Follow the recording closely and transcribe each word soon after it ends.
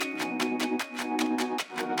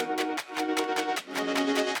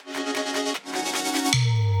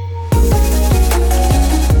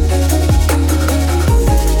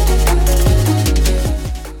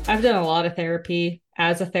of therapy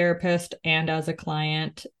as a therapist and as a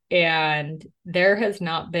client. And there has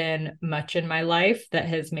not been much in my life that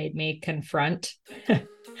has made me confront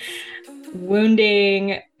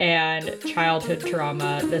wounding and childhood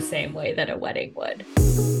trauma the same way that a wedding would.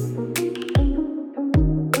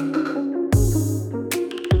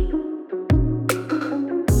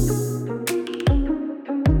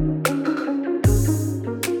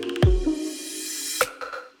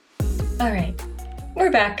 All right,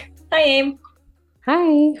 we're back. Hi, Aim.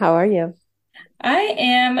 Hi, how are you? I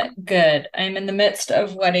am good. I'm in the midst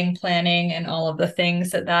of wedding planning and all of the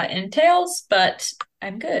things that that entails, but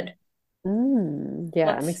I'm good. Yeah,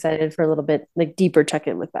 I'm Let's. excited for a little bit like deeper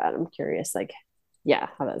check-in with that. I'm curious, like, yeah,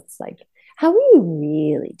 how that's like, how are you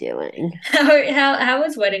really doing? How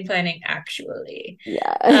is wedding planning actually?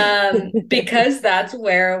 Yeah. Because that's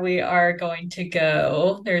where we are going to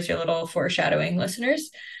go. There's your little foreshadowing,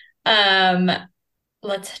 listeners. Um,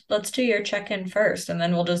 let's do your check-in first, and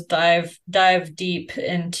then we'll just dive deep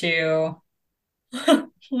into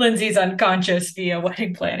Lindsay's unconscious via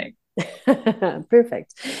wedding planning.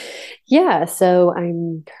 Perfect. Yeah, so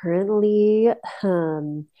I'm currently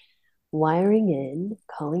um calling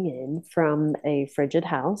in from a frigid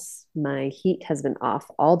house. My heat has been off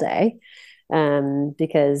all day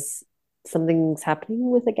because something's happening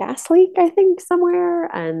with a gas leak, I think, somewhere.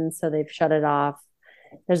 And so they've shut it off.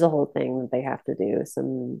 There's a whole thing that they have to do.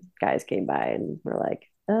 Some guys came by and were like,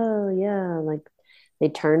 oh, yeah, like they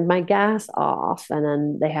turned my gas off and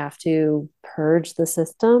then they have to purge the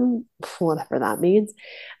system, whatever that means.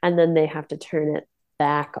 And then they have to turn it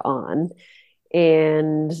back on.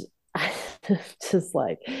 And just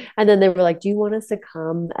like, and then they were like, do you want us to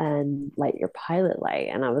come and light your pilot light?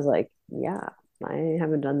 And I was like, yeah, I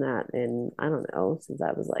haven't done that in, I don't know, since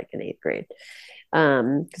I was like in eighth grade.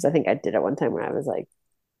 Because I think I did it one time when I was like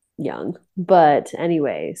young. But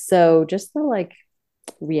anyway, so just the like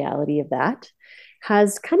reality of that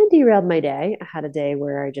has kind of derailed my day. I had a day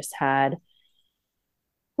where I just had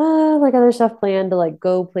like other stuff planned to like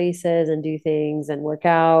go places and do things and work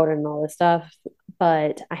out and all this stuff.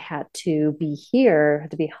 But I had to be here,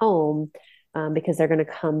 had to be home because they're going to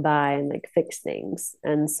come by and like fix things.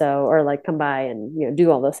 And so, or like come by and,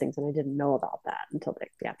 do all those things. And I didn't know about that until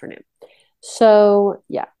the afternoon. So,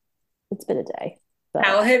 yeah, it's been a day,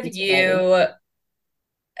 How but have I'm surviving. you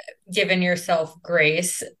given yourself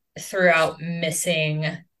grace throughout missing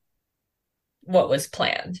what was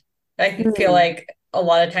planned? I feel Mm. like a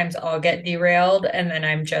lot of times I'll get derailed and then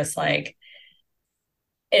I'm just like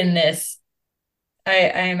in this.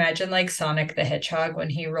 I imagine like Sonic the Hedgehog when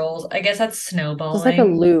he rolls. I guess that's Just like a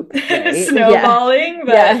snowballing. loop, right? Yeah. Snowballing,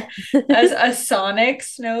 but Yeah. as a sonic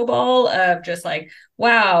snowball of just like,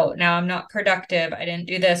 wow, now I'm not productive. I didn't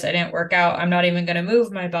do this. I didn't work out. I'm not even going to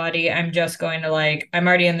move my body. I'm just going to like, I'm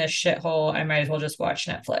already in this shithole. I might as well just watch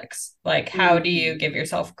Netflix. Like, how do you Mhm. give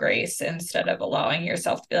yourself grace instead of allowing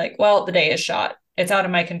yourself to be like, well, the day is shot. It's out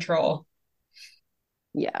of my control.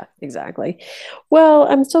 Yeah, exactly. Well,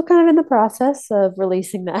 I'm still kind of in the process of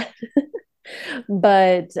releasing that.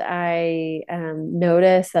 But I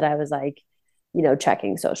noticed that I was like,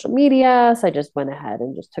 checking social media. So I just went ahead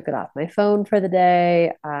and just took it off my phone for the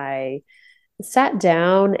day. I sat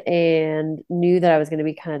down and knew that I was going to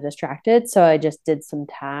be kind of distracted. So I just did some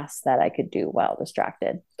tasks that I could do while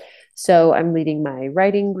distracted. So I'm leading my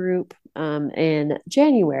writing group in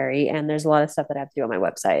January, and there's a lot of stuff that I have to do on my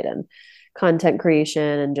website and content creation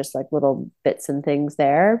and just like little bits and things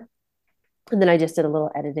there. And then I just did a little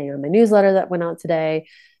editing on my newsletter that went out today.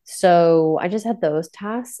 So I just had those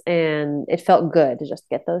tasks and it felt good to just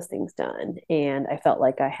get those things done. And I felt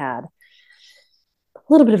like I had a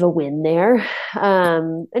little bit of a win there,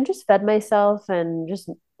 and just fed myself and just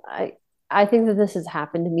I think that this has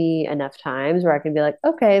happened to me enough times where I can be like,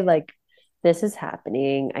 okay, like this is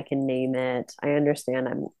happening. I can name it. I understand.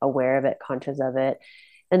 I'm aware of it, conscious of it.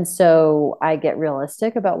 And so I get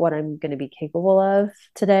realistic about what I'm going to be capable of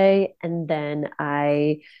today. And then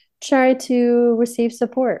I try to receive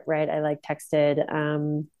support, right? I like texted,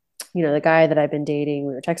 the guy that I've been dating,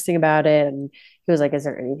 we were texting about it and he was like, is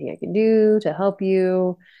there anything I can do to help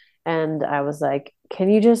you? And I was like,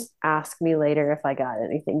 can you just ask me later if I got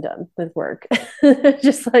anything done with work?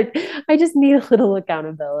 Just like, I just need a little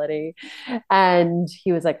accountability. And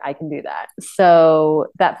he was like, I can do that. So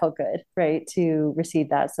that felt good, right? To receive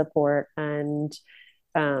that support and,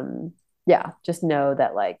 um, yeah, just know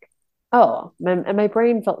that like, oh, and my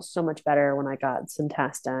brain felt so much better when I got some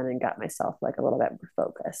tasks done and got myself like a little bit more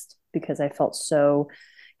focused because I felt so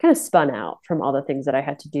kind of spun out from all the things that I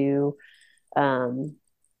had to do. Um,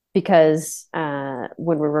 because when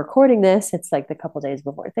we're recording this, it's like the couple days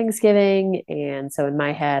before Thanksgiving. And so in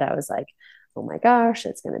my head, I was like, oh my gosh,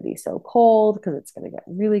 it's going to be so cold because it's going to get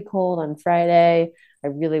really cold on Friday. I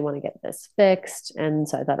really want to get this fixed. And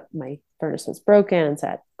so I thought my furnace was broken. And so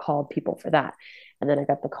I called people for that. And then I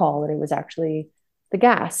got the call that it was actually the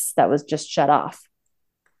gas that was just shut off.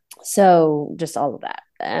 So just all of that.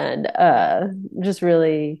 And just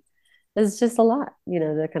really, it's just a lot,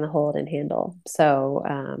 to kind of hold and handle. So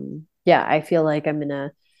yeah, I feel like I'm in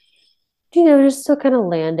a, just still kind of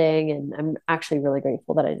landing. And I'm actually really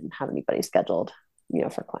grateful that I didn't have anybody scheduled,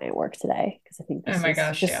 for client work today. Because I think Oh this my is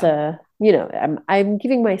gosh, just yeah. I'm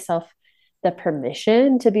giving myself the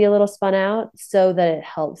permission to be a little spun out so that it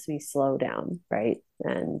helps me slow down, right?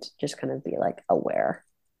 And just kind of be like aware.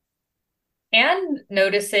 And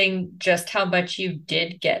noticing just how much you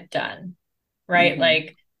did get done, right? Mm-hmm.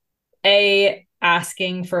 Like,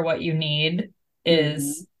 asking for what you need Mm-hmm.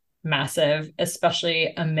 is massive,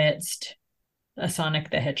 especially amidst a Sonic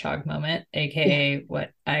the Hedgehog moment, Yeah. aka what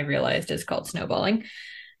I realized is called snowballing.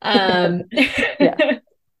 Um, Yeah,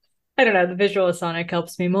 I don't know, the visual of Sonic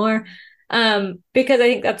helps me more. Because I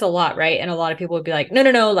think that's a lot, right? And a lot of people would be like, no,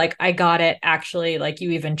 no, no, like I got it. Actually, like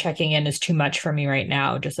you even checking in is too much for me right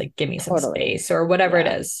now. Just like give me some totally. space or whatever it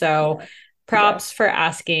Yeah. is. So Yeah. Yes. props for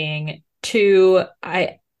asking. To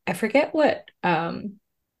I forget what I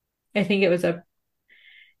think it was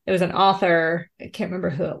an author, I can't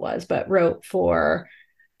remember who it was, but wrote for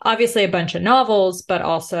obviously a bunch of novels, but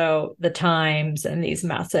also the Times and these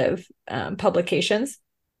massive publications,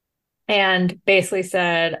 and basically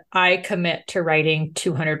said, I commit to writing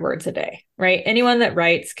 200 words a day, right? Anyone that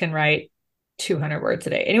writes can write 200 words a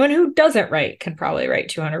day. Anyone who doesn't write can probably write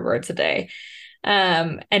 200 words a day.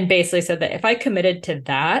 And basically said that if I committed to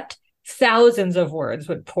that, thousands of words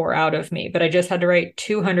would pour out of me, but I just had to write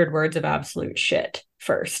 200 words of absolute shit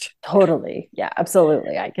first. Totally. Yeah,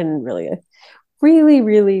 absolutely. I can really, really,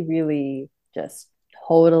 really, really just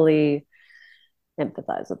totally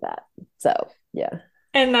empathize with that. So, yeah.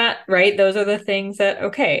 And that, right, those are the things that,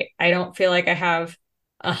 okay, I don't feel like I have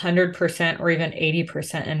 100% or even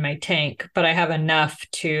 80% in my tank, but I have enough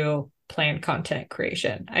to plan content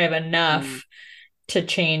creation. I have Mm. enough to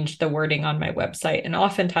change the wording on my website. And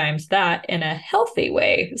oftentimes that in a healthy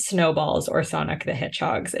way snowballs or Sonic the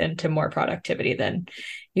Hedgehogs into more productivity than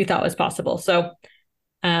you thought was possible. So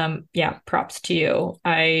yeah, props to you.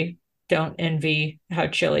 I don't envy how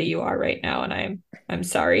chilly you are right now, and I'm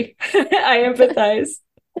sorry. I empathize.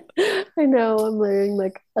 I know I'm wearing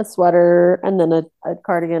like a sweater and then a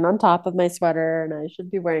cardigan on top of my sweater, and I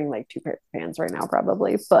should be wearing like two pairs of pants right now,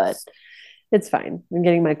 probably, but it's fine. I'm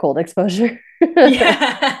getting my cold exposure.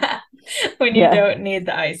 Yeah. When you Yeah. don't need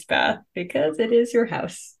the ice bath because it is your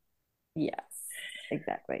house. Yes,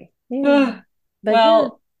 exactly. Yeah. But yeah,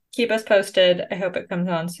 Well, keep us posted. I hope it comes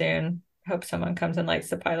on soon. I hope someone comes and lights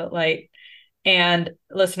the pilot light. And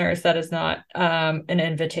listeners, that is not an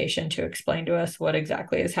invitation to explain to us what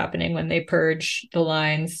exactly is happening when they purge the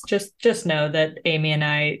lines. Just know that Amy and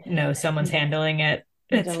I know someone's handling it.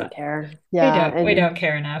 I It's don't fine. care. We Yeah. don't we And don't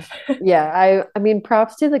care enough. yeah, I mean,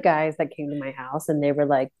 props to the guys that came to my house and they were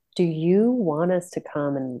like, "Do you want us to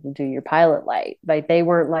come and do your pilot light?" Like they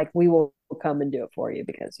weren't like, "We will come and do it for you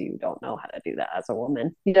because you don't know how to do that as a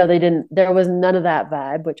woman." They didn't. There was none of that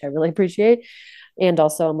vibe, which I really appreciate. And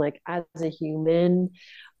also, I'm like, as a human,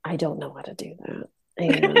 I don't know how to do that.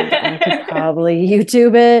 And I could probably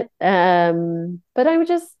YouTube it. But I would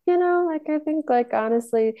just, like I think like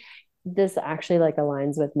honestly, this actually like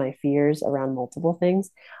aligns with my fears around multiple things.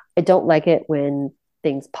 I don't like it when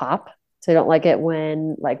things pop. So I don't like it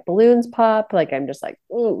when like balloons pop. Like I'm just like,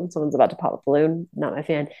 oh, when someone's about to pop a balloon, not my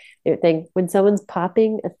fan. The thing when someone's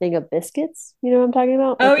popping a thing of biscuits, you know what I'm talking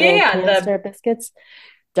about? Oh Like yeah, little yeah. The canister biscuits.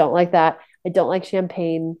 Don't like that. I don't like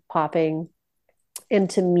champagne popping. And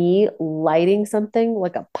to me, lighting something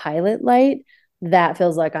like a pilot light, that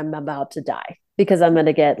feels like I'm about to die because I'm going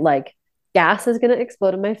to get like gas is going to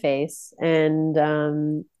explode in my face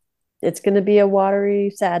and it's going to be a watery,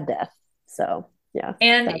 sad death. So, yeah,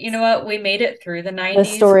 and you that's know what? We made it through the the 90s.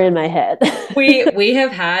 story in my head. We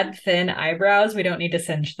have had thin eyebrows. We don't need to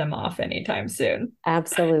singe them off anytime soon.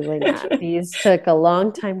 Absolutely not. These took a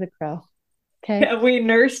long time to grow. Okay. We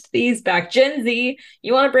nursed these back. Gen Z,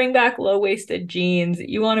 you want to bring back low-waisted jeans.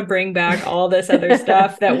 You want to bring back all this other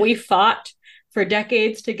stuff that we fought for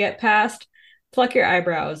decades to get past. Pluck your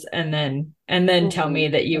eyebrows and then tell me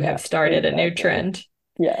that you have Yeah, started a new exactly. trend.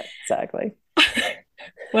 Yeah, exactly.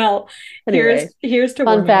 Well, Anyway, here's to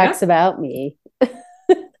fun warming facts up. about me.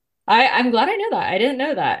 I'm glad I know that. I didn't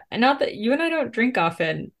know that. And not that you and I don't drink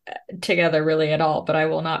often together really at all, but I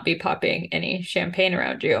will not be popping any champagne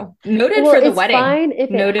around you. Noted Well, for the it's wedding. fine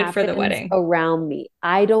if it Noted for the happens wedding. around me.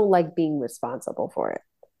 I don't like being responsible for it.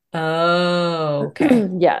 Oh, okay.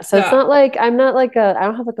 Yeah, so it's So not like I'm not like a I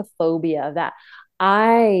don't have like a phobia of that.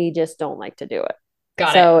 I just don't like to do it.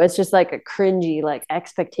 got it. So it's just like a cringy like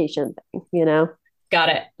expectation thing, you know? Got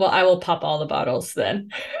it. Well, I will pop all the bottles then.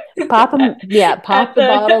 Pop them, yeah, at pop the the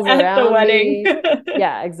bottles at the around wedding. me.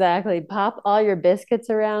 Yeah, exactly. Pop all your biscuits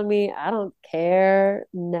around me. I don't care.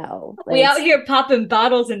 No. We out It's here popping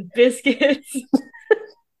bottles and biscuits.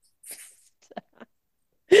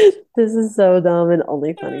 this is so dumb and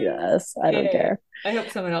only funny to us. I don't Hey, care. I hope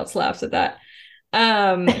someone else laughs at that.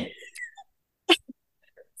 Um,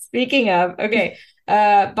 Speaking of, okay,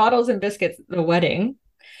 bottles and biscuits, the wedding.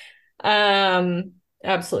 Um,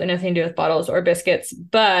 Absolutely nothing to do with bottles or biscuits.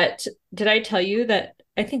 But did I tell you that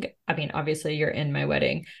I mean, obviously you're in my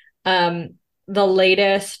wedding. The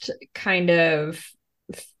latest kind of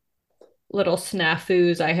little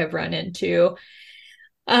snafus I have run into.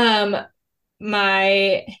 Um,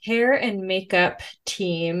 my hair and makeup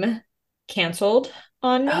team canceled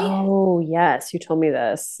on me. Oh, yes, you told me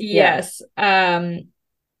this. Yeah. Yes.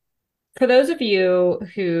 For those of you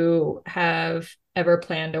who have ever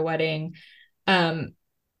planned a wedding, um,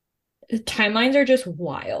 timelines are just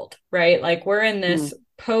wild, right? Like we're in Mm. this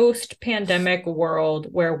post-pandemic world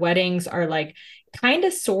where weddings are like kind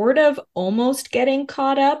of sort of almost getting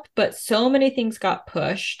caught up, but so many things got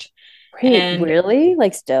pushed. Wait, And really?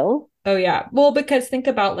 Like still? oh yeah, well, because think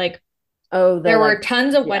about like Oh, the there were like,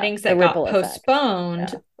 tons of yeah, weddings the that got ripple effect.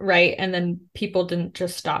 postponed, Yeah. right? And then people didn't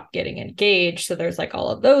just stop getting engaged. So there's like all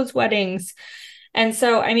of those weddings. And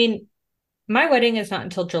so, I mean, my wedding is not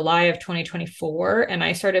until July of 2024, and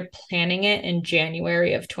I started planning it in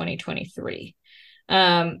January of 2023.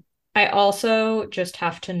 Um, I also just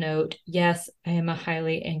have to note, yes, I am a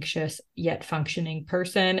highly anxious yet functioning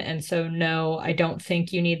person. And so, no, I don't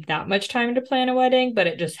think you need that much time to plan a wedding, but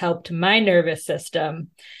it just helped my nervous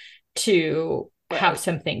system to have Right.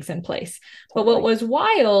 some things in place. But what Totally. was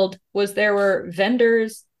wild was there were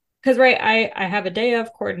vendors because right, I have a day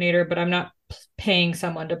of coordinator, but I'm not paying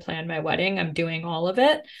someone to plan my wedding. I'm doing all of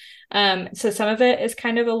it. So some of it is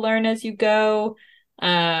kind of a learn as you go.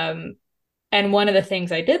 Um, and one of the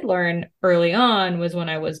things I did learn early on was when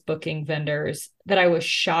I was booking vendors that I was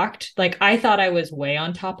shocked. Like I thought I was way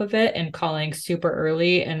on top of it and calling super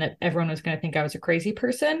early and that everyone was going to think I was a crazy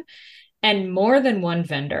person. And more than one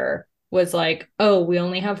vendor was like, oh, we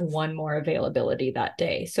only have one more availability that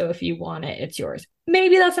day. So if you want it, it's yours.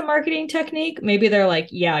 Maybe that's a marketing technique. Maybe they're like,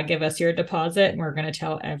 yeah, give us your deposit and we're going to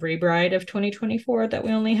tell every bride of 2024 that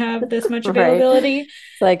we only have this much Right. availability.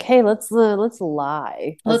 It's like, hey, let's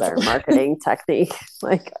lie as Let's, our marketing technique.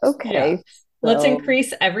 Like, yeah, okay, let's so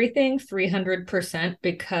increase everything 300%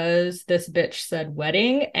 because this bitch said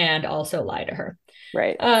wedding and also lie to her.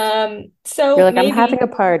 right. You're So like, I'm having maybe a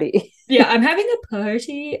party. yeah, I'm having a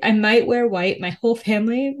party. I might wear white. My whole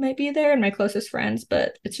family might be there and my closest friends,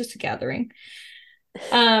 but it's just a gathering.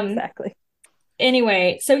 Um, Exactly.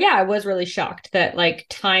 anyway, so yeah, I was really shocked that like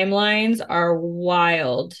timelines are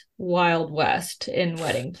wild, wild west in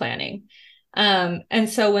wedding planning. And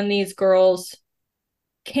so when these girls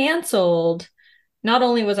canceled, not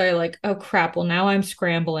only was I like, oh crap, well now I'm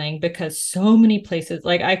scrambling because so many places,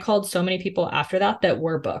 like I called so many people after that that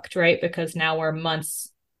were booked, right? Because now we're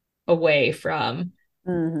months away from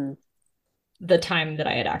Hmm. the time that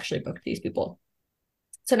I had actually booked these people.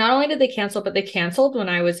 So not only did they cancel, but they canceled when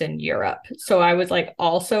I was in Europe. So I was like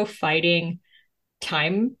also fighting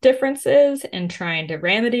time differences and trying to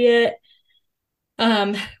remedy it,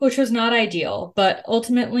 which was not ideal. But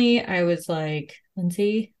ultimately, I was like,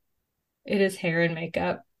 Lindsay, it is hair and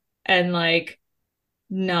makeup. And like,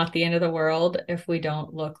 not the end of the world if we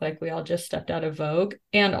don't look like we all just stepped out of Vogue.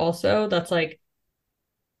 And also, that's like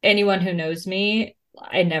anyone who knows me,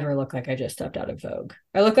 I never look like I just stepped out of Vogue.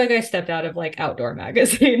 I look like I stepped out of like Outdoor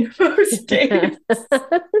Magazine most days.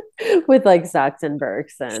 With like socks and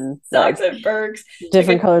Birks and Socks like and Birks, like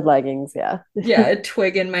different a colored leggings. Yeah. yeah, a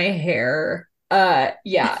twig in my hair.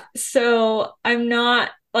 Yeah. So I'm not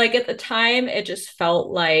like at the time it just felt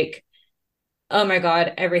like oh my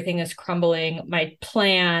God, everything is crumbling. My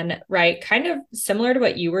plan, right? Kind of similar to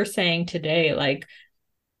what you were saying today. Like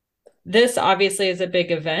this obviously is a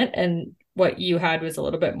big event and what you had was a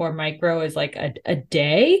little bit more micro is like a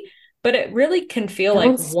day, but it really can feel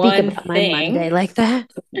like Don't speak one about my thing. Monday like that.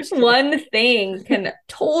 Just one thing can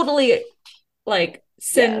totally like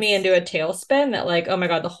send me Yes. into a tailspin that like, oh my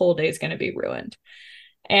God, the whole day is going to be ruined.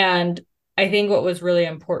 And I think what was really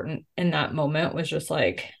important in that moment was just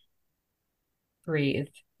like, breathe,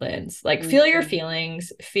 Linz. Like, feel your Mhm.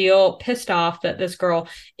 feelings, feel pissed off that this girl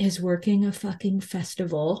is working a fucking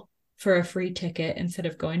festival for a free ticket instead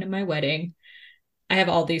of going to my wedding. I have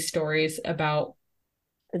all these stories about,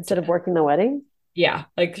 Instead of working the wedding. yeah,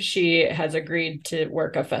 like she has agreed to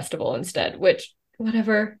work a festival instead, which,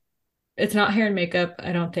 whatever. It's not hair and makeup,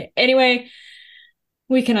 I don't think. Anyway,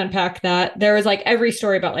 we can unpack that. There was like every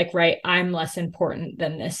story about like, right, I'm less important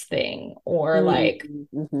than this thing, or like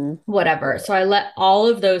Mm-hmm. whatever. Totally. So I let all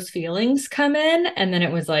of those feelings come in. And then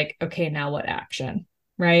it was like, okay, now what action?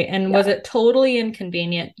 Right. And was Yeah. it totally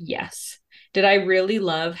inconvenient? Yes. Did I really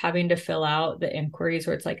love having to fill out the inquiries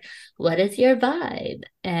where it's like, what is your vibe?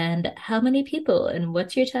 And how many people? And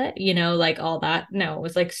what's your time? You know, like all that. No, it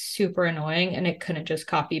was like super annoying. And it couldn't just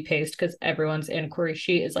copy paste because everyone's inquiry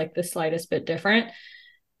sheet is like the slightest bit different.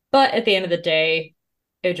 But at the end of the day,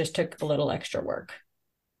 it just took a little extra work.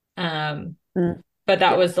 Um, Mm. but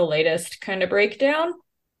that Yeah. was the latest kind of breakdown.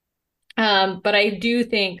 But I do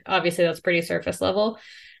think obviously that's pretty surface level.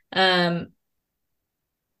 Um,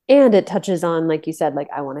 And it touches on, like you said, like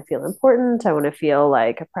I want to feel important. I want to feel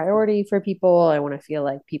like a priority for people. I want to feel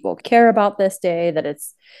like people care about this day, that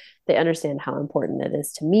they understand how important it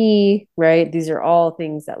is to me, right? These are all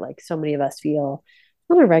things that like so many of us feel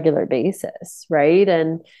on a regular basis, right?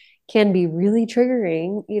 And can be really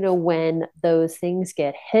triggering, when those things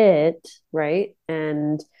get hit, right?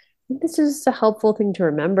 And I think this is a helpful thing to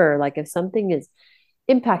remember. Like if something is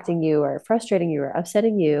impacting you or frustrating you or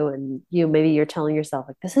upsetting you, and maybe you're telling yourself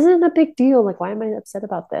like this isn't a big deal, like why am I upset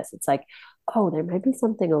about this, it's like, oh, there might be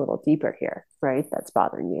something a little deeper here, right, that's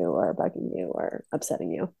bothering you or bugging you or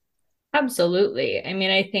upsetting you. Absolutely. I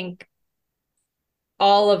mean, I think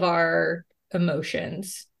all of our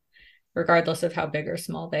emotions, regardless of how big or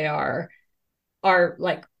small they are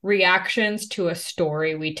like reactions to a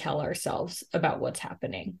story we tell ourselves about what's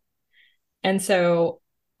happening. And so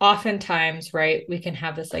oftentimes, right, we can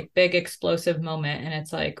have this like big explosive moment and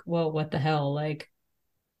it's like, whoa, what the hell? Like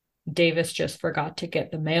Davis just forgot to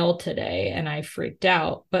get the mail today and I freaked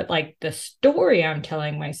out. But like the story I'm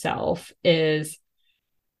telling myself is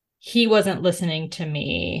he wasn't listening to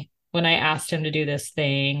me when I asked him to do this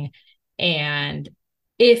thing. And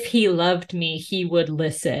if he loved me, he would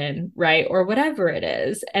listen, right? Or whatever it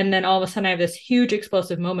is. And then all of a sudden I have this huge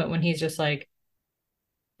explosive moment when he's just like,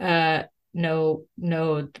 uh, no,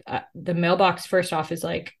 no, the mailbox first off is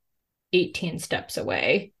like 18 steps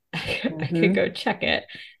away. I could Mm-hmm. go check it.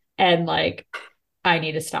 And like, I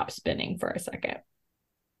need to stop spinning for a second.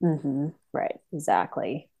 Mm-hmm. Right,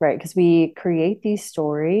 exactly, right, because we create these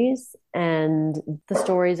stories, and the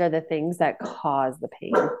stories are the things that cause the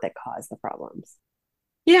pain, that cause the problems.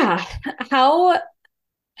 Yeah. How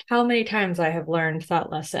how many times I have learned that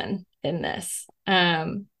lesson in this.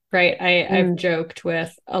 Right. I've Mm. joked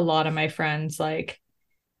with a lot of my friends, like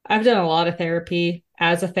I've done a lot of therapy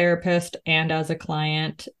as a therapist and as a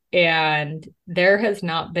client, and there has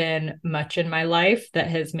not been much in my life that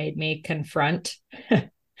has made me confront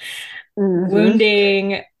Mm-hmm.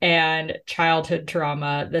 wounding and childhood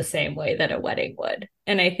trauma the same way that a wedding would.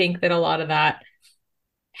 And I think that a lot of that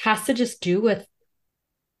has to just do with,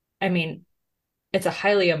 I mean, it's a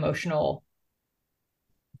highly emotional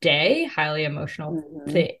day, highly emotional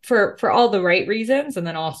Mm-hmm. thing for all the right reasons, and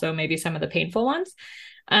then also maybe some of the painful ones.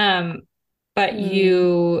 Um, but Mm.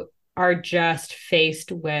 you are just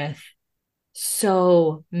faced with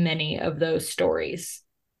so many of those stories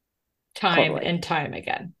time Totally. and time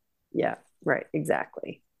again. Yeah, right,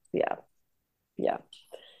 exactly. Yeah, yeah.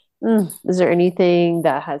 Is there anything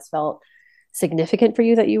that has felt significant for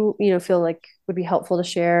you that you feel like would be helpful to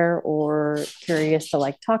share or curious to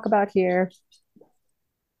like talk about here?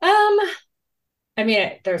 Um, I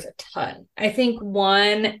mean, there's a ton. I think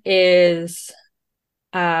one is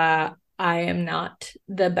I am not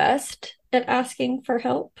the best at asking for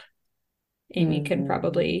help. Amy can Mm-hmm.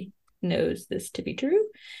 probably knows this to be true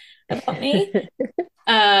about me.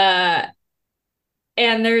 Uh,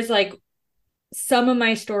 and there's like some of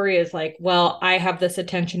my story is like, well, I have this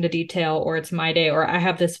attention to detail, or it's my day, or I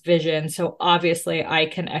have this vision. So obviously I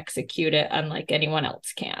can execute it unlike anyone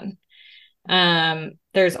else can.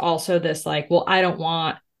 There's also this like, well, I don't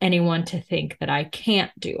want anyone to think that I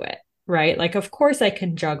can't do it, right? Like, of course I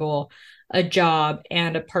can juggle a job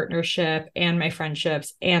and a partnership and my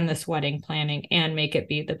friendships and this wedding planning and make it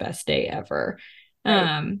be the best day ever.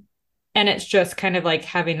 Right. Um, and it's just kind of like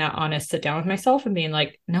having that honest sit down with myself and being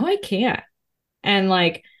like, no, I can't. And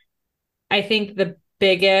like, I think the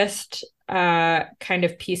biggest kind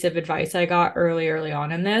of piece of advice I got early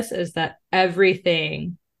on in this is that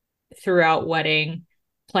everything throughout wedding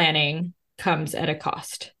planning comes at a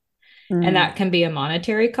cost. And Mm. that can be a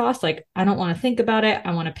monetary cost. Like, I don't want to think about it.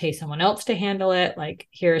 I want to pay someone else to handle it. Like,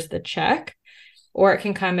 here's the check. Or it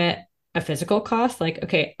can come at a physical cost. Like,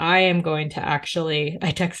 okay, I am going to actually,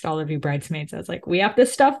 I text all of you bridesmaids. I was like, we have to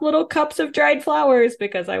stuff little cups of dried flowers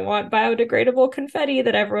because I want biodegradable confetti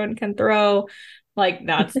that everyone can throw. Like,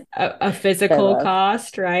 that's a I physical love.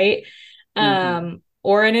 cost, right? Hmm.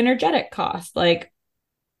 Or an energetic cost. Like,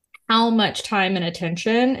 how much time and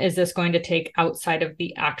attention is this going to take outside of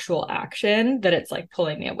the actual action that it's like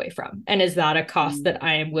pulling me away from? And is that a cost that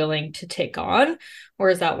I am willing to take on, or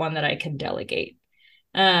is that one that I can delegate?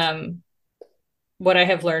 Um, what I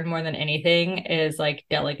have learned more than anything is like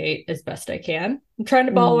delegate as best I can. I'm trying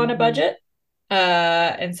to ball on a Hmm. budget.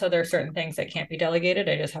 And so there are certain things that can't be delegated.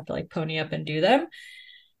 I just have to like pony up and do them.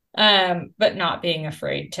 But not being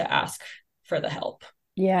afraid to ask for the help. Uh,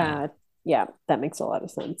 Yeah. Yeah. That makes a lot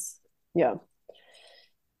of sense. Yeah.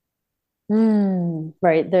 Mm,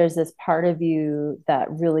 right. There's this part of you that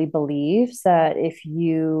really believes that if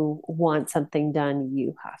you want something done,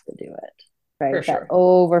 you have to do it. for Right. That sure.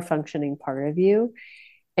 over functioning part of you.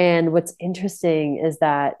 And what's interesting is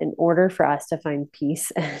that in order for us to find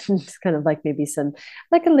peace and kind of like maybe some,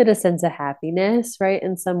 like a little sense of happiness, right,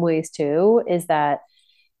 in some ways too, is that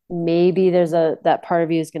maybe that part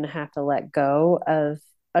of you is going to have to let go of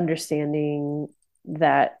understanding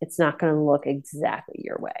that it's not going to look exactly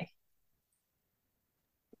your way,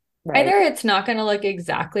 Either right? it's not going to look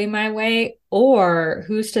exactly my way, or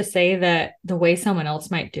who's to say that the way someone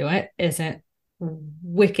else might do it isn't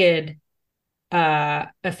wicked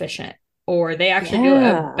efficient, or they actually do a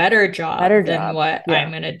Yeah. better job Better than job. what I'm Yeah.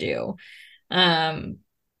 going to do. Um,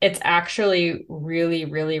 it's actually really,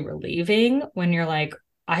 really relieving when you're like,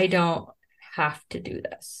 I don't have to do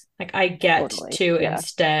this. Like, I get Totally. to Yeah.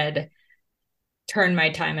 instead turn my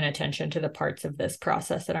time and attention to the parts of this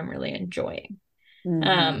process that I'm really enjoying. Hmm.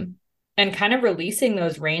 Um, and kind of releasing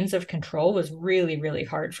those reins of control was really, really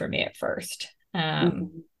hard for me at first. Hmm.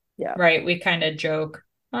 Yeah. Right. We kind of joke,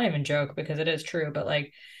 not even joke because it is true, but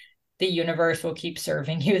like the universe will keep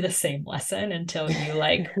serving you the same lesson until you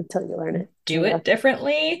like Until you learn it. do Yeah. it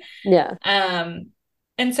differently. Yeah. Um,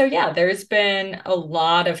 and so, yeah, there's been a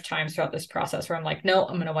lot of times throughout this process where I'm like, no,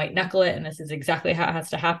 I'm going to white knuckle it. And this is exactly how it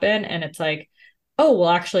has to happen. And it's like, oh, well,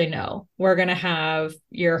 actually, no, we're going to have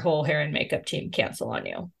your whole hair and makeup team cancel on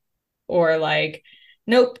you. Or like,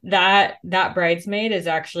 nope, that bridesmaid is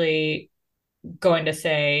actually going to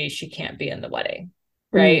say she can't be in the wedding.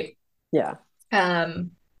 Mm. Right. Yeah.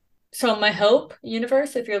 Um, so my hope,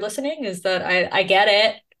 universe, if you're listening, is that I get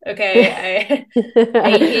it. Okay. I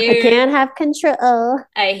I hear can't have control.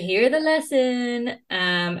 I hear the lesson,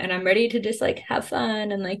 and I'm ready to just like have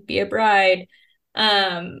fun and like be a bride.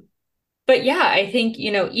 Um, but yeah, I think,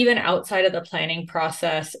 even outside of the planning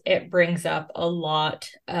process, it brings up a lot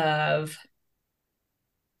of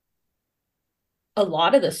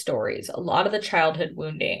the stories, a lot of the childhood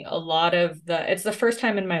wounding, it's the first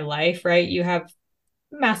time in my life, right? You have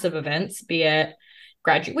massive events, be it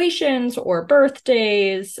graduations or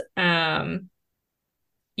birthdays.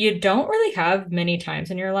 You don't really have many times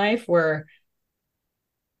in your life where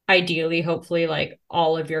ideally, hopefully, like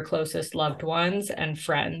all of your closest loved ones and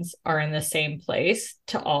friends are in the same place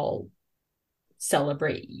to all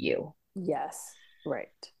celebrate you. Yes. Right.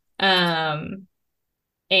 Um,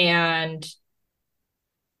 and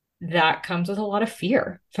that comes with a lot of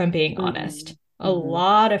fear, if I'm being Mm-hmm. honest. A Mm-hmm.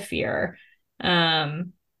 lot of fear.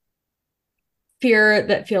 Um, Fear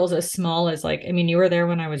that feels as small as like, I mean, you were there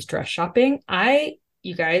when I was dress shopping.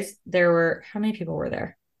 You guys, there were, how many people were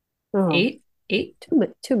there? Oh, Eight? Eight?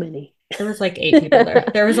 too many. There was like 8 people there.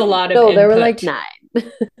 There was a lot of No, there were like input.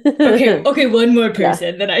 9. Okay, one more Yeah.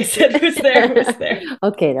 person that I said was there.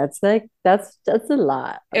 Okay, that's a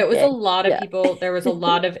lot. It was a Okay. lot of Yeah. people. There was a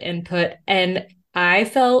lot of input, and I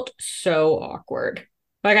felt so awkward.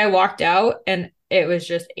 Like I walked out and it was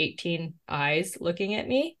just 18 eyes looking at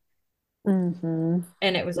me. Hmm.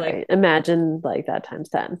 And it was like, Right. Imagine like that times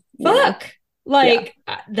 10, you know? fuck. Yeah. Like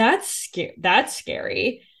that's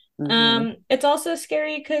scary. Hmm. It's also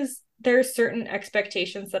scary because there's certain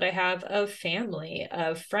expectations that I have of family,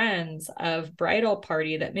 of friends, of bridal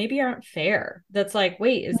party that maybe aren't fair. That's like,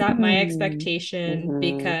 wait, is that my expectation Hmm.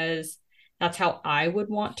 because that's how I would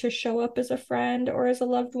want to show up as a friend or as a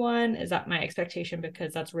loved one? Is that my expectation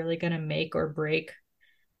because that's really going to make or break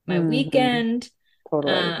my Hmm. weekend?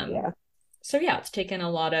 Totally. Um, Yeah. so yeah, it's taken a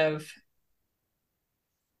lot of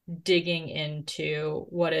digging into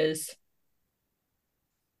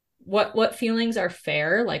what feelings are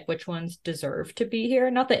fair, like which ones deserve to be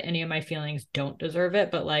here. Not that any of my feelings don't deserve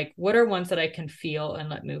it, but like what are ones that I can feel and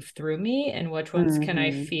let move through me, and which ones can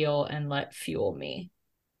I Hmm. feel and let fuel me.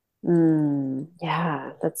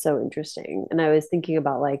 Yeah, that's so interesting. And I was thinking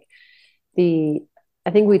about like the,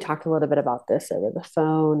 I think we talked a little bit about this over the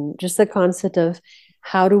phone, just the concept of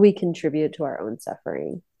how do we contribute to our own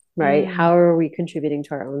suffering, right? Mm, How are we contributing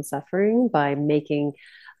to our own suffering by making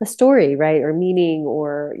a story, right? Or meaning,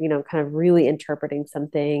 or, kind of really interpreting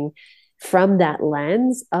something from that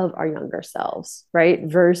lens of our younger selves, right?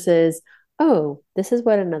 Versus, oh, this is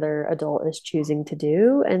what another adult is choosing to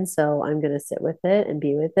do. And so I'm going to sit with it and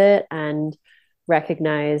be with it and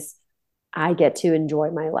recognize I get to enjoy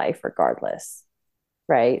my life regardless.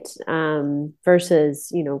 Right.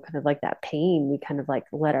 Versus, kind of like that pain we kind of like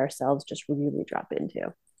let ourselves just really drop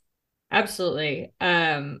into. absolutely.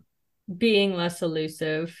 Being less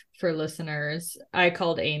elusive for listeners, I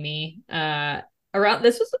called Amy around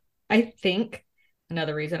this was, I think,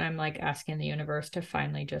 another reason I'm like asking the universe to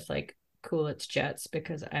finally just like cool its jets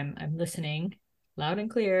because I'm listening loud and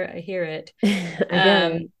clear. I hear it. I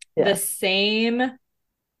get it. The Yeah. same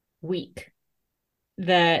week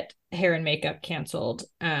that hair and makeup canceled,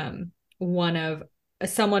 one of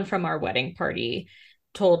someone from our wedding party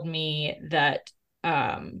told me that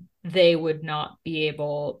they would not be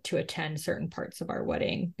able to attend certain parts of our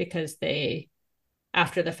wedding because they,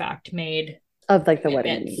 after the fact, made Of like the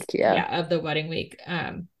wedding commitments. week. Yeah. Yeah, of the wedding week.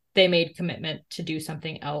 They made commitment to do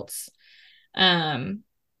something else. Um,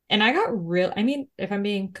 and I got real, I mean, if I'm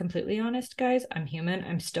being completely honest, guys, I'm human.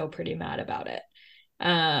 I'm still pretty mad about it.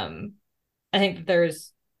 Um, I think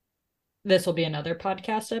there's this will be another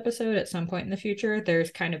podcast episode at some point in the future.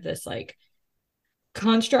 There's kind of this like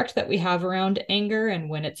construct that we have around anger and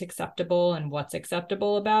when it's acceptable and what's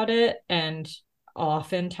acceptable about it. And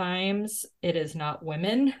oftentimes it is not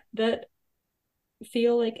women that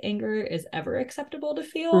feel like anger is ever acceptable to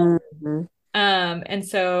feel. Mm-hmm. And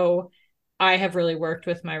so I have really worked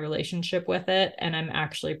with my relationship with it. And I'm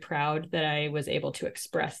actually proud that I was able to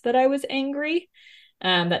express that I was angry.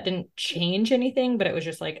 That didn't change anything, but it was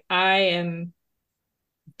just like, I am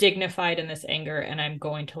dignified in this anger and I'm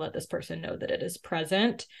going to let this person know that it is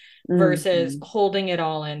present versus Mm-hmm. holding it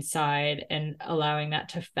all inside and allowing that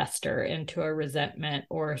to fester into a resentment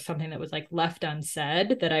or something that was like left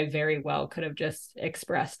unsaid that I very well could have just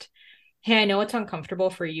expressed. Hey, I know it's uncomfortable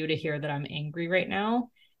for you to hear that I'm angry right now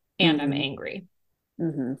and I'm Mm-hmm. angry.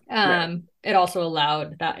 Mm-hmm. Right. It also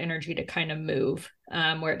allowed that energy to kind of move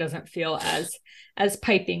where it doesn't feel as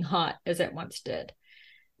piping hot as it once did.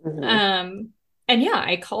 Mm-hmm. Um, and yeah,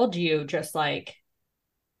 I called you just like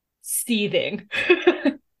seething.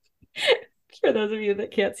 For those of you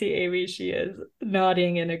that can't see Amy, she is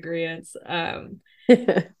nodding in agreement.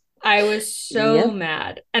 I was so Yep.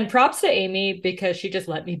 mad. And props to Amy because she just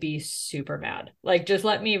let me be super mad. Like just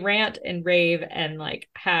let me rant and rave and like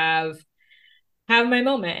have my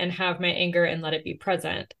moment and have my anger and let it be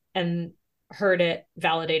present. And heard it,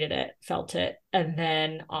 validated it, felt it, and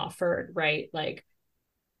then offered, right? Like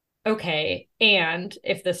okay, and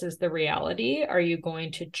if this is the reality, are you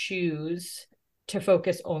going to choose to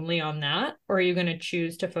focus only on that? Or are you going to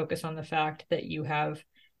choose to focus on the fact that you have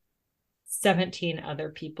 17 other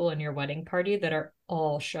people in your wedding party that are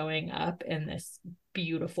all showing up in this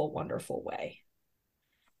beautiful, wonderful way?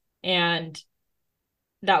 And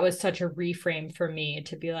that was such a reframe for me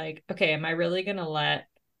to be like, okay, am I really going to let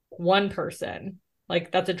one person,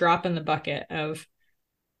 like, that's a drop in the bucket of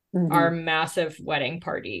our Mm-hmm. massive wedding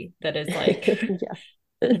party that is like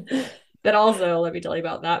Yeah. that also let me tell you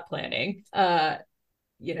about that planning. I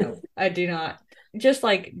do not just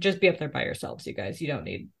be up there by yourselves, you guys. You don't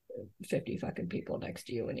need 50 fucking people next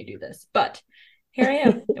to you when you do this. But here I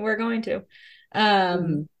am, and we're going to.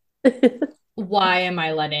 Mm-hmm. Um, why am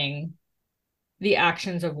I letting the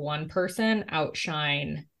actions of one person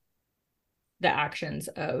outshine the actions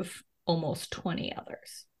of almost 20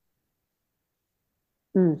 others?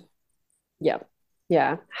 Mm. Yeah.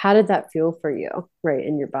 Yeah. How did that feel for you, right,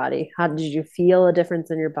 in your body? How did you feel a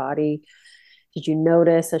difference in your body? Did you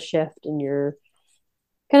notice a shift in your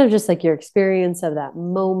kind of just like your experience of that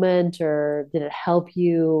moment, or did it help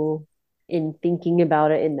you in thinking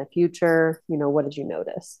about it in the future? What did you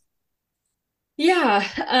notice?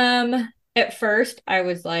 Yeah. At first I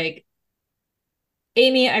was like,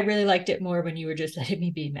 Amy, I really liked it more when you were just letting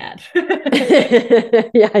me be mad.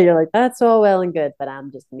 Yeah, you're like, that's all well and good, but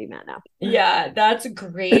I'm just gonna be mad now. Yeah, that's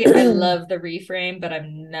great. I love the reframe, but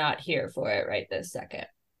I'm not here for it right this second.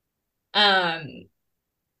 Um,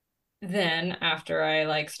 then after I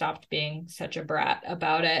like stopped being such a brat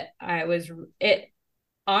about it, it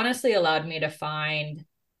honestly allowed me to find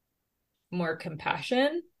more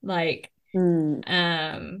compassion. Like, Mm,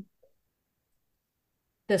 um,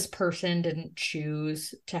 this person didn't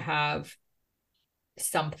choose to have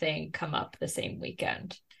something come up the same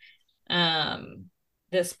weekend. um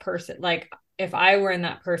this person, like if I were in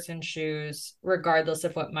that person's shoes, regardless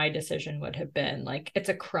of what my decision would have been, like it's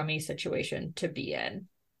a crummy situation to be in,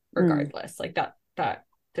 Mm. regardless. Like that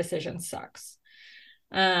decision sucks.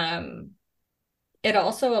 Um, it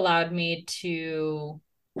also allowed me to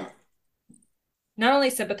not only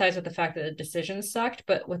sympathize with the fact that the decision sucked,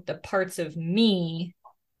 but with the parts of me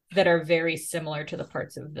that are very similar to the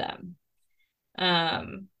parts of them.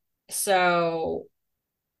 Um, so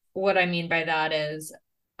what I mean by that is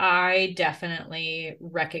I definitely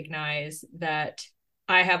recognize that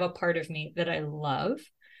I have a part of me that I love,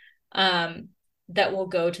 um, that will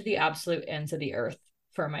go to the absolute ends of the earth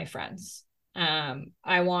for my friends.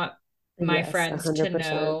 I want my Yes, friends to 100%.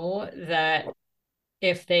 know that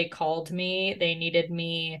if they called me, they needed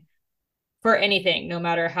me for anything, no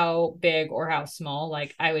matter how big or how small,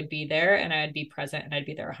 like I would be there and I'd be present and I'd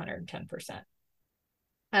be there 110%.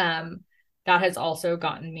 Um, that has also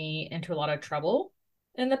gotten me into a lot of trouble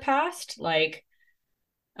in the past, like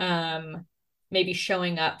um maybe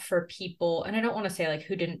showing up for people, and I don't want to say like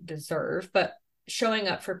who didn't deserve, but showing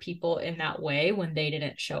up for people in that way when they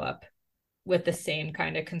didn't show up with the same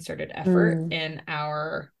kind of concerted effort Mm. in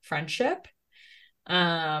our friendship.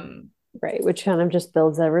 Um Right, which kind of just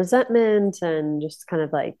builds a resentment and just kind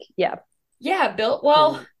of like, yeah, yeah, built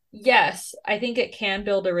well, can. yes, I think it can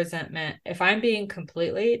build a resentment. If I'm being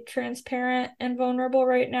completely transparent and vulnerable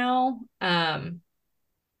right now,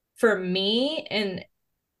 for me,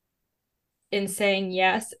 in saying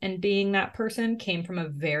yes and being that person came from a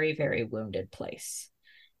very, very wounded place.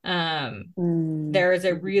 Um, Mm. there is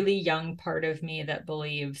a Mhm. really young part of me that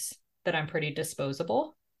believes that I'm pretty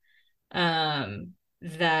disposable.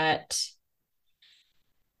 That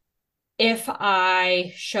if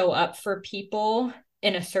I show up for people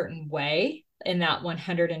in a certain way, in that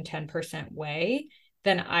 110% way,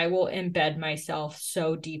 then I will embed myself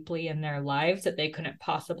so deeply in their lives that they couldn't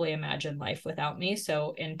possibly imagine life without me.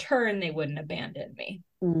 So in turn, they wouldn't abandon me.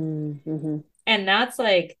 Mhm. And that's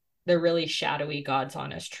like the really shadowy God's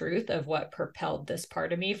honest truth of what propelled this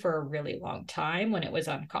part of me for a really long time when it was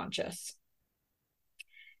unconscious.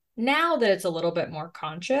 Now that it's a little bit more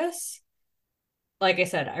conscious, like I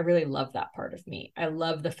said, I really love that part of me. I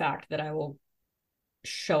love the fact that I will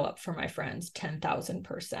show up for my friends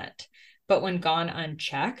 10,000%. But when gone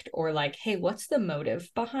unchecked, or like, hey, what's the motive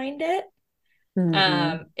behind it?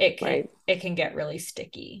 Mhm. It can Right. it can get really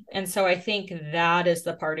sticky. And so I think that is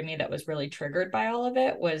the part of me that was really triggered by all of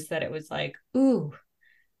it, was that it was like, ooh,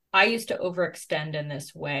 I used to overextend in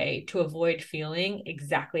this way to avoid feeling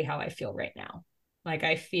exactly how I feel right now. Like,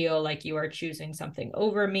 I feel like you are choosing something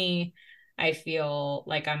over me. I feel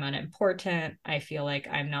like I'm unimportant. I feel like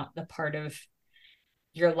I'm not the part of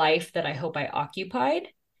your life that I hope I occupied.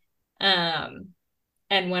 Um,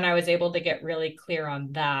 and when I was able to get really clear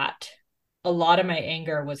on that, a lot of my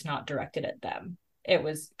anger was not directed at them. It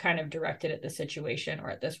was kind of directed at the situation, or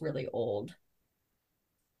at this really old,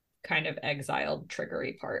 kind of exiled,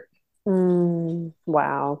 triggery part. Mm.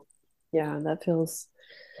 Wow. Yeah, that feels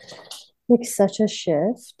like such a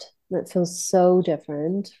shift. That feels so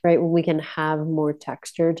different, right? When we can have more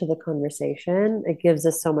texture to the conversation, it gives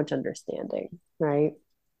us so much understanding, right?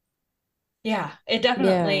 Yeah,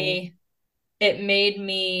 Yeah. it made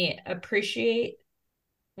me appreciate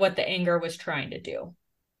what the anger was trying to do.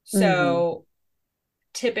 Hmm. So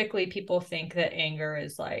typically people think that anger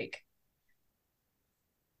is like,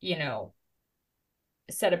 you know,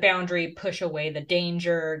 set a boundary, push away the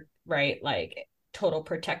danger, right? Like total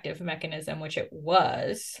protective mechanism, which it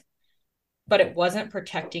was, but it wasn't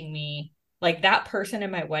protecting me. Like that person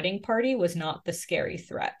in my wedding party was not the scary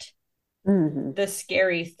threat. Hmm. The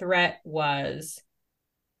scary threat was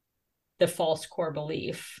the false core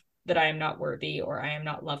belief that I am not worthy, or I am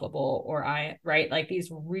not lovable, or right? Like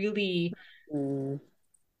these really, Mm.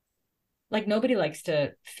 like nobody likes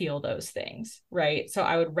to feel those things, right? So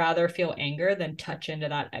I would rather feel anger than touch into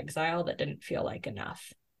that exile that didn't feel like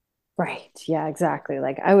enough. Right. Yeah, exactly.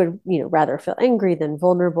 Like I would, rather feel angry than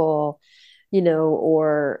vulnerable,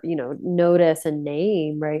 or, notice and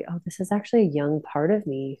name, right? Oh, this is actually a young part of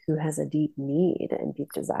me who has a deep need and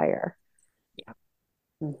deep desire. Yeah.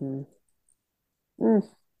 Hmm. Mm.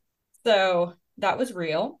 So that was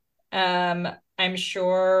real. Um, I'm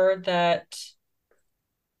sure that,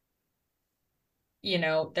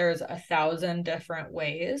 there's 1,000 different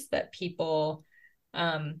ways that people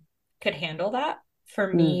um, could handle that. For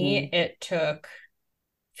me, Hmm. it took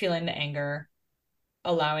feeling the anger,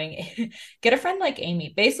 allowing get a friend like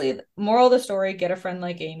Amy. Basically, moral of the story, get a friend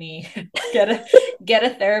like Amy. get a get a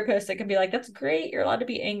therapist that can be like, that's great, you're allowed to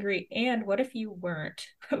be angry. And what if you weren't?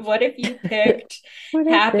 What if you picked What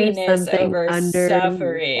if there's happiness something over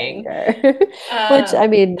underneath suffering? anger? Which, I Um,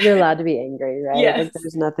 mean, you're allowed to be angry, right? Like, yes.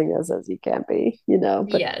 there's nothing that says you can't be, you know,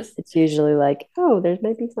 but Yes. it's usually like, oh, there's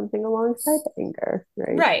maybe something alongside the anger,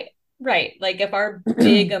 right? Right. Right. Like if our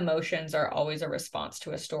big emotions are always a response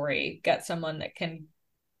to a story, get someone that can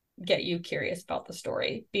get you curious about the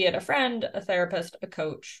story, be it a friend, a therapist, a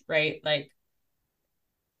coach, right? Like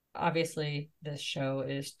obviously this show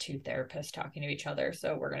is two therapists talking to each other,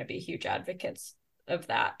 so we're going to be huge advocates of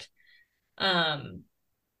that. um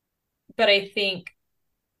but I think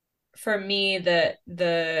for me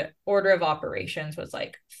the order of operations was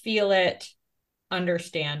like feel it,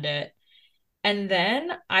 understand it, and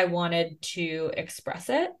then I wanted to express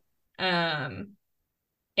it. um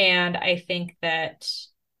and I think that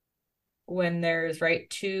when there's right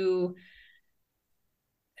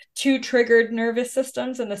two triggered nervous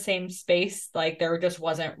systems in the same space, like there just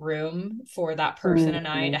wasn't room for that person and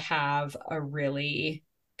I to Mhm. have a really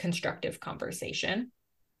constructive conversation.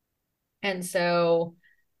 And so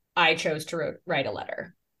I chose to write a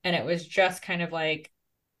letter. And it was just kind of like,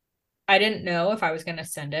 I didn't know if I was going to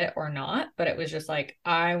send it or not, but it was just like,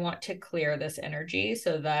 I want to clear this energy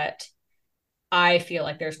so that I feel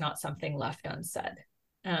like there's not something left unsaid.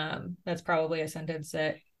 That's probably a sentence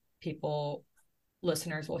that people,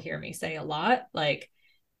 listeners will hear me say a lot. Like,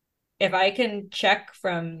 if I can check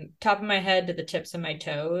from top of my head to the tips of my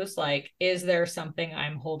toes, like, is there something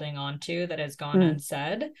I'm holding on to that has gone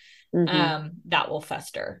unsaid? Mm-hmm. That will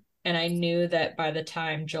fester. And I knew that by the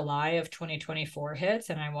time July of 2024 hits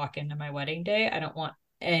and I walk into my wedding day, I don't want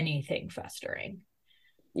anything festering.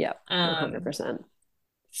 Yeah, Um, 100%.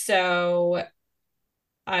 so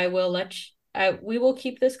I will we will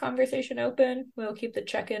keep this conversation open. We'll keep the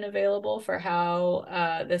check-in available for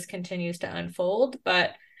how this continues to unfold.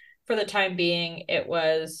 But for the time being, it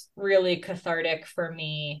was really cathartic for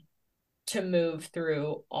me to move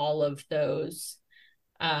through all of those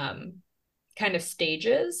um, kind of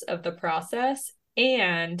stages of the process.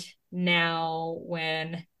 And now,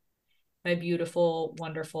 when my beautiful,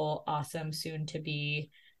 wonderful, awesome, soon to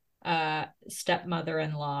be stepmother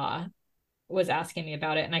in law was asking me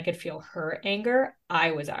about it and I could feel her anger,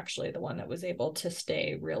 I was actually the one that was able to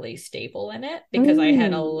stay really stable in it because I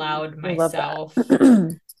had allowed I love that. myself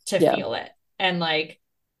to Yeah, feel it and like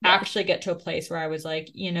yeah. actually get to a place where I was like,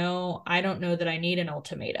 I don't know that I need an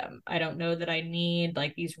ultimatum. I don't know that I need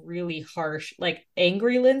like these really harsh, like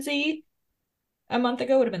angry Lindsay a month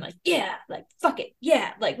ago would have been like, yeah, like fuck it.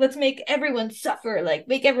 Yeah, like let's make everyone suffer, like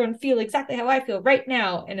make everyone feel exactly how I feel right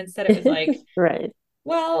now. And instead it was like, Right.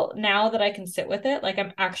 well, now that I can sit with it, like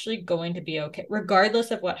I'm actually going to be okay.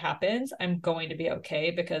 Regardless of what happens, I'm going to be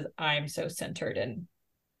okay because I'm so centered in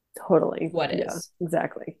Totally. what Yeah, is.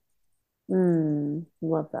 exactly.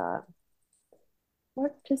 Love that.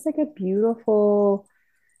 What just like a beautiful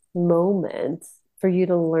moment for you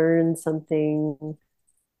to learn something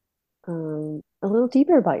a little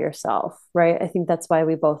deeper about yourself, right? I think that's why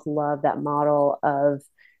we both love that model of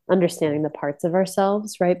understanding the parts of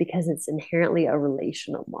ourselves, right? Because it's inherently a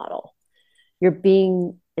relational model. You're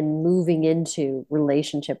being and moving into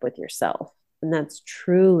relationship with yourself. And that's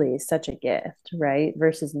truly such a gift, right?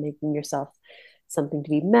 Versus making yourself something to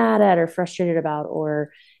be mad at or frustrated about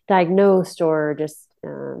or diagnosed or just,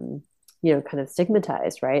 kind of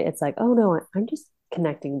stigmatized, right? It's like, oh no, I'm just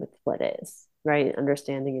connecting with what is, right?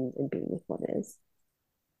 Understanding and being with what is.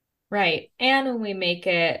 Right. And when we make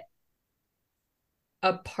it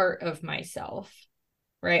a part of myself,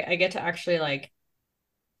 right, I get to actually like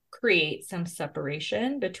create some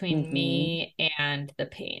separation between Mm-hmm. me and the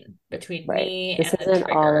pain, between Right. me This and the isn't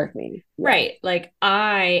all of trigger. me. Yeah. Right. Like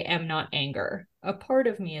I am not anger. A part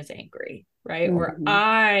of me is angry, right? Or Mm-hmm.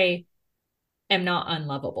 I am not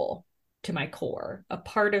unlovable to my core. A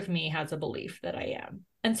part of me has a belief that I am.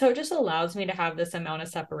 And so it just allows me to have this amount of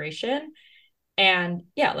separation. And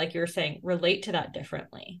yeah, like you were saying, relate to that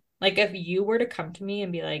differently. Like if you were to come to me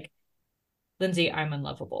and be like, Lindsay, I'm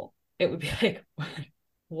unlovable, it would be like,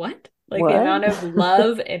 what? Like the What? amount of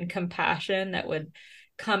love and compassion that would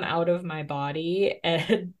come out of my body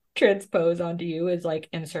and transpose onto you is like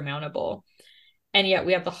insurmountable. And yet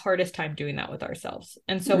we have the hardest time doing that with ourselves.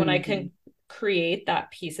 And so when I Mm-hmm. can create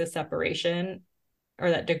that piece of separation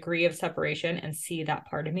or that degree of separation and see that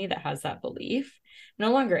part of me that has that belief, I'm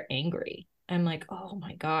no longer angry. I'm like, oh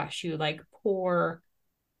my gosh, you like poor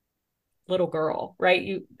little girl, right?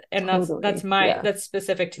 You, and that's Totally. my, Yeah. that's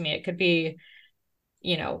specific to me. It could be,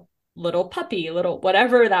 you know, little puppy, little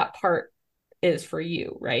whatever that part is for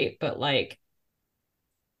you, right? But like,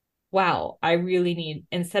 wow, I really need,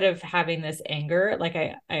 instead of having this anger, like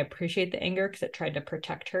I appreciate the anger because it tried to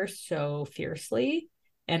protect her so fiercely.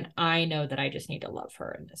 And I know that I just need to love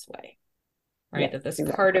her in this way, right? Yes, That this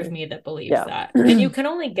part of exactly. me that believes Yeah. that. And you can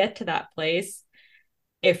only get to that place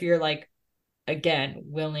if you're like, again,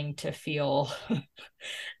 willing to feel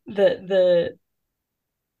the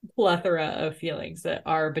plethora of feelings that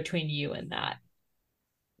are between you and that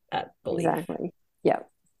belief. Exactly. Yeah.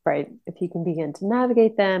 Right. If you can begin to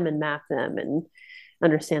navigate them and map them and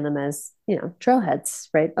understand them as, trailheads,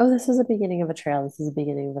 right? Oh, this is a beginning of a trail. This is a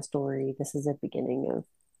beginning of a story. This is a beginning of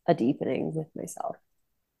a deepening with myself.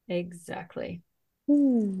 Exactly.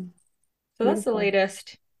 Hmm, So that's the beautiful.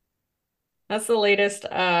 latest. That's the latest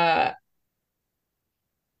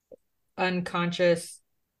unconscious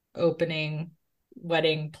opening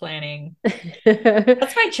wedding planning. That's my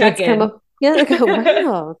That's come check-in. up. Yeah.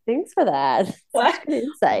 Wow. Thanks for that. What? Such good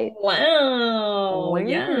insight. Wow.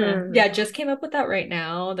 Yeah. Wow. Yeah, just came up with that right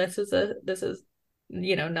now. This is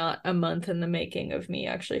not a month in the making of me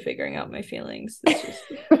actually figuring out my feelings. This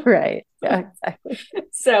was Right. Yeah, exactly.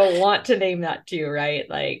 so want to name that too, right?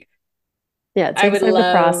 Like Yeah, it I takes would time to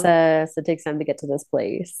love, process. It takes time to get to this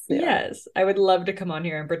place. Yeah. yes, I would love to come on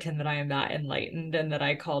here and pretend that I am that enlightened and that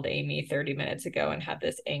I called Amy 30 minutes ago and had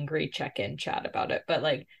this angry check-in chat about it. But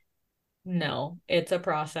like no, it's a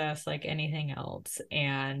process like anything else.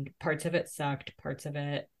 And parts of it sucked, parts of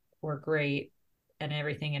it were great, and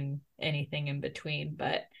everything and anything in between.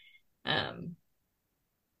 But um,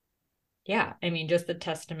 yeah, I mean, just a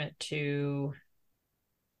testament to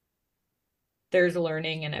there's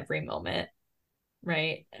learning in every moment,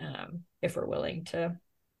 right? If we're willing to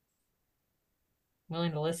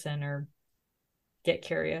listen or get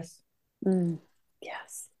curious. Mm.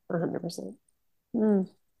 Yes, 100%. Mm.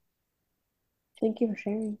 Thank you for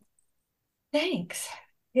sharing. Thanks.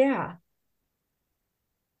 Yeah.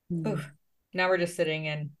 Mm. Oof. Now we're just sitting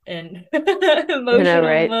in I know, emotional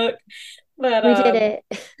right? muck. But We did it.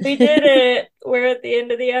 we did it. We're at the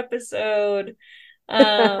end of the episode.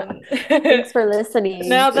 Um Thanks for listening.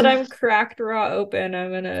 now that I'm cracked raw open, I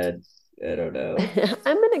don't know.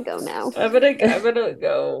 I'm gonna go now. I'm gonna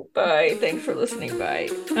go. Bye. Thanks for listening. Bye.